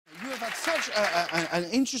such an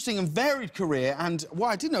interesting and varied career, and what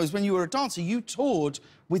I didn't know is when you were a dancer, you toured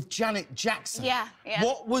with Janet Jackson. Yeah, yeah.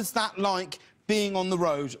 What was that like, being on the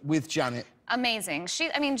road with Janet? Amazing.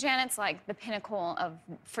 I mean, Janet's like the pinnacle of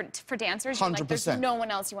for dancers. 100%. Like, there's no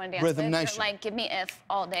one else you want to dance Rhythm with. Nation. You're like, give me If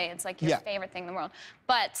all day. It's like your favorite thing in the world.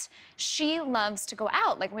 But she loves to go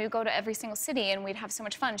out. Like, we would go to every single city and we'd have so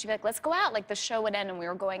much fun. She'd be like, let's go out. Like, the show would end and we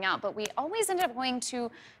were going out. But we always ended up going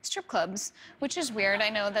to strip clubs, which is weird. I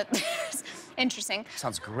know that there's interesting.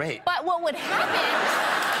 Sounds great. But what would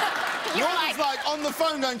happen... Norman's like on the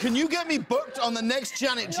phone going, can you get me booked on the next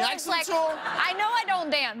Janet Jackson tour? I know I don't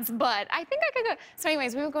dance, but I think I could go. So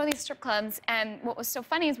anyways, we would go to these strip clubs, and what was so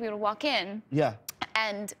funny is we would walk in. Yeah.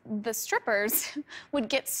 And the strippers would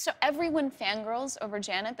get so... Everyone fangirls over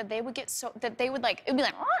Janet that they would get so... That they would, like... It would be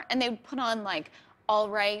like... And they would put on, like... All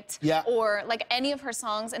Right, or like any of her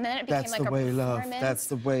songs, and then it became like a performance. That's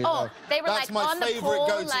the way love. They were That's like on the pole, my favourite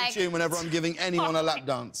go-to like... tune whenever I'm giving anyone a lap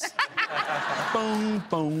dance. Boom,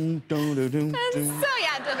 boom, doo, doo, doo, doo. So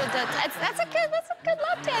yeah, that's a good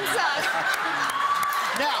lap dance song.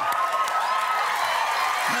 Now,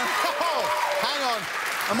 hang on.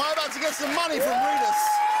 Am I about to get some money from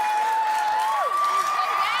Reedus?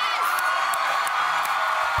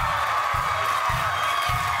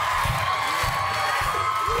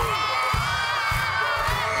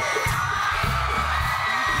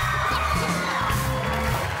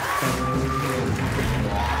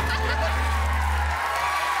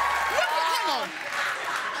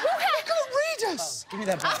 Give me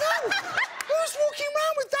that back. No! Who's walking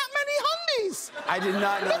around with that many hundies? I did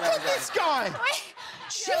not know that. Look at this guy!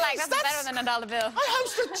 You're like, that's better than a dollar bill. I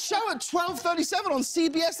host a show at 12:37 on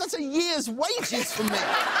CBS. That's a year's wages for me.